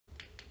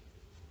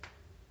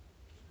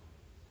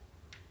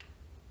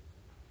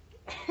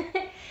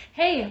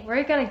Hey,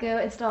 we're gonna go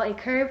install a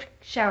curved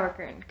shower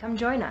curtain. Come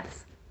join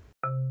us.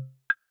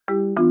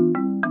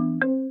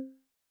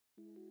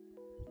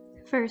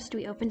 First,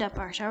 we opened up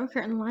our shower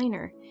curtain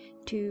liner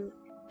to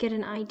get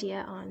an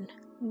idea on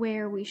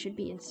where we should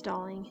be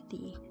installing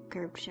the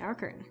curved shower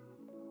curtain.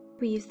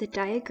 We used the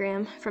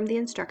diagram from the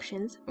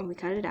instructions and we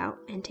cut it out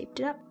and taped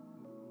it up.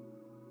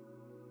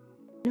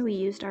 We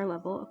used our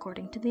level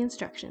according to the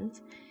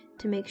instructions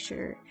to make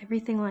sure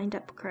everything lined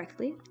up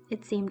correctly.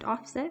 It seemed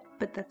offset,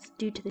 but that's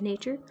due to the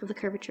nature of the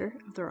curvature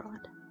of the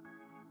rod.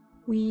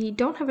 We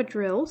don't have a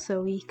drill,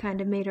 so we kind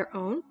of made our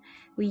own.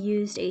 We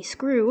used a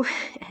screw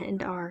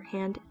and our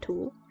hand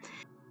tool.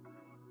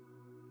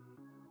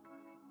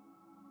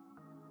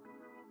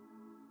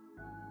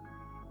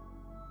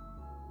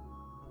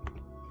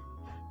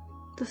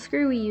 The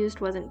screw we used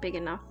wasn't big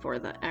enough for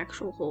the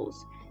actual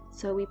holes,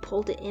 so we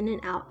pulled it in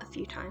and out a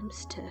few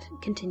times to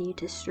continue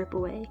to strip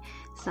away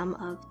some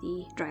of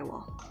the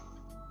drywall.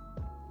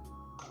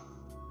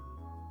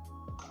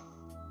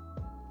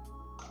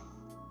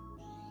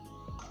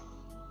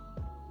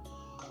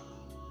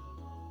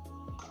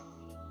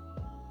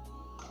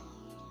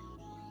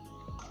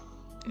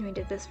 And we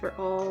did this for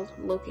all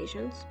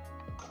locations.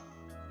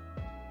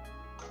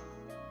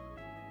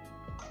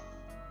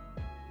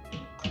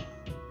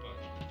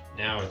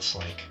 Now it's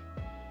like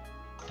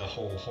the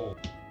whole hole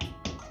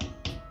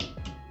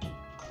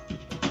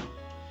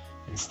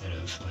instead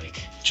of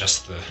like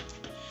just the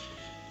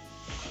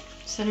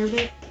Center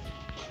bit?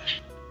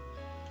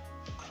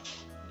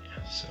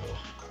 Yeah, so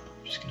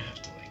I'm just gonna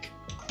have to like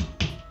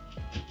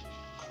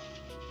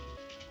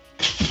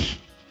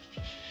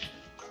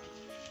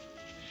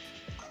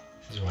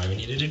this is why we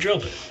needed a drill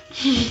bit.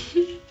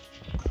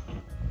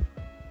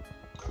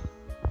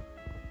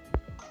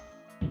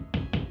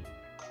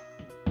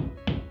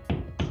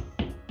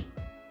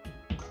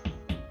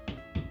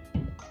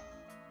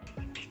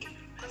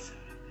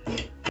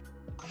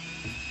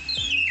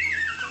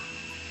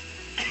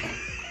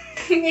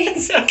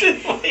 It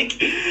sounded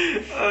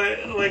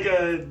like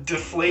a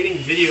deflating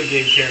video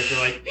game character,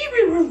 like.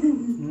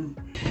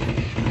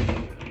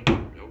 Oh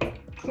god!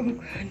 I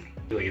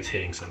feel like it's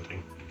hitting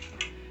something,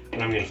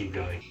 and I'm gonna keep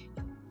going.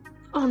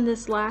 On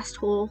this last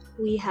hole,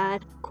 we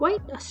had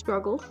quite a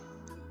struggle.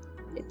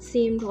 It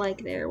seemed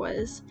like there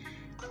was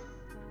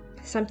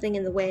something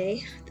in the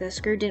way. The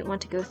screw didn't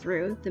want to go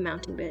through the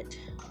mounting bit.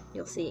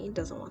 You'll see, it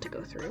doesn't want to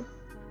go through.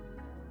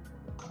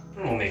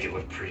 We'll make it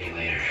look pretty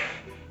later.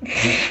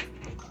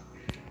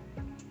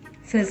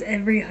 Says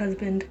every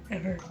husband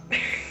ever.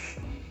 Make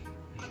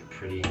it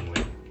pretty in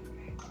like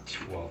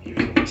 12 years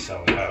when we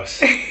sell the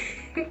house. I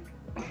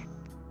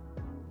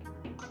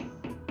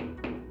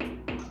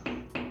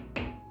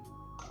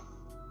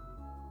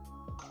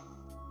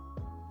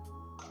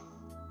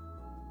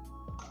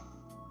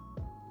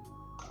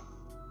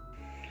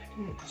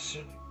didn't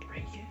necessarily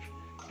break it.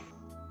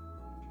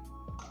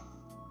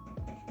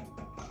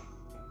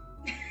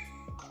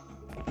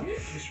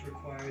 This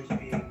requires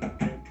being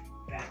bent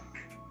back.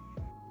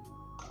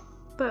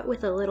 But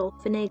with a little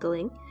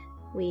finagling,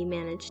 we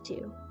managed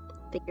to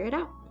figure it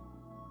out.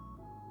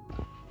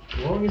 As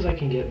long as I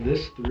can get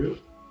this through.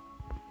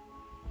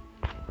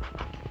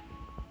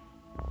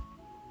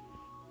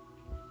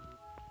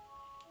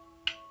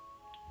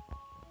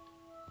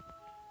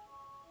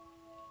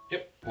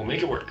 Yep, we'll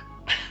make it work.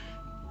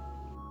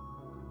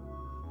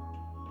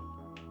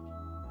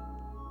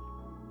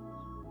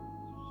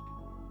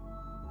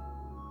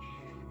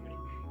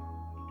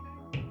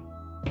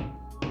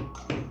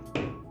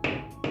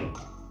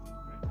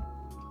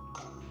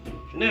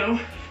 Now,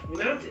 we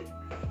mount it.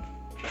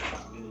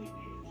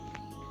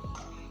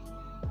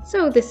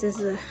 So this is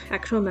the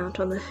actual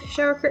mount on the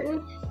shower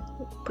curtain.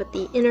 Put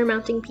the inner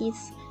mounting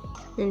piece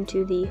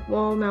into the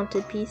wall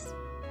mounted piece.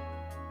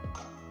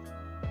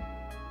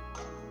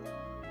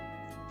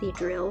 The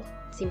drill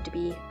seemed to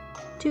be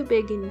too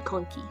big and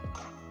clunky.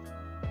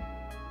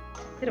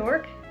 Did it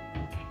work?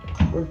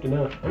 Worked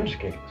enough. I'm just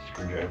gonna get the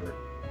screwdriver.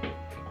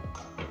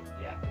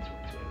 Yeah, this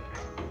works way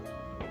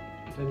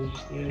better. Then you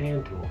just need a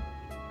hand tool.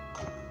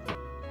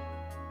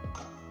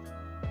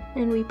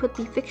 And we put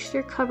the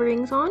fixture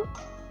coverings on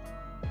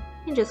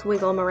and just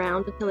wiggle them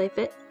around until they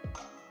fit.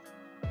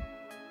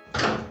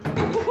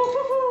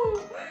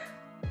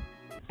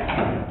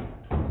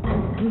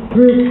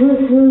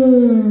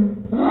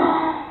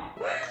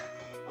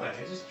 What?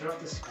 I just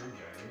dropped the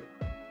screwdriver.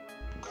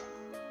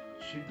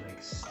 It should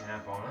like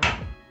snap on.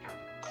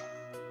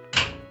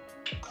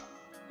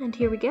 And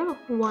here we go,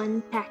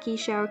 one tacky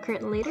shower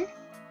curtain later.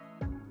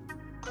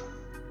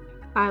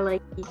 I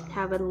like to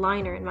have a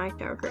liner in my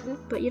shower curtain,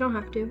 but you don't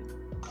have to.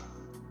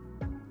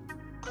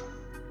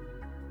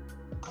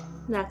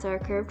 That's our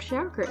curved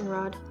shower curtain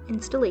rod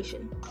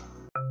installation.